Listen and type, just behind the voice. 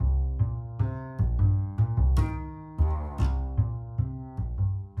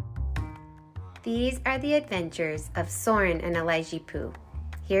These are the adventures of Soren and Elijah Pooh.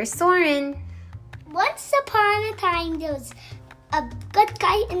 Here's Soren. Once upon a time, there was a good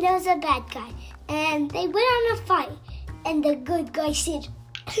guy and there was a bad guy. And they went on a fight. And the good guy said,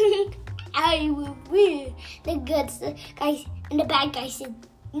 I will win. The good guy and the bad guy said,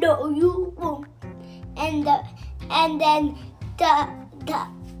 no, you won't. And then the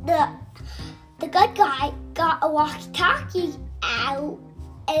good guy got a walkie-talkie out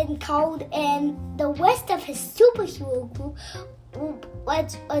and called in the rest of his superhero group,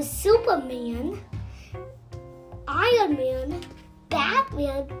 which was Superman, Iron Man,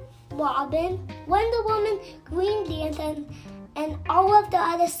 Batman, Robin, Wonder Woman, Green Lantern, and all of the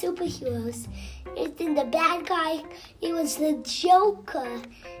other superheroes. And then the bad guy, he was the Joker,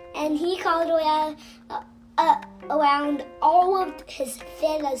 and he called around all of his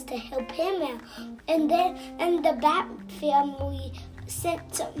fellas to help him out. And the Bat family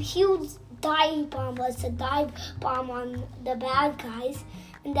sent some huge dive bomb on the bad guys.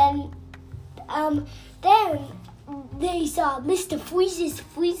 And then they saw Mr. Freeze's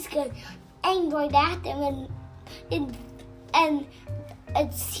freeze gun aimed right at them, and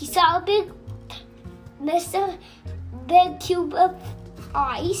he saw a big cube of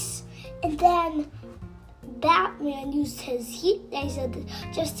ice, and then Batman used his heat laser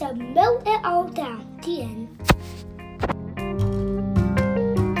just to melt it all down. The end.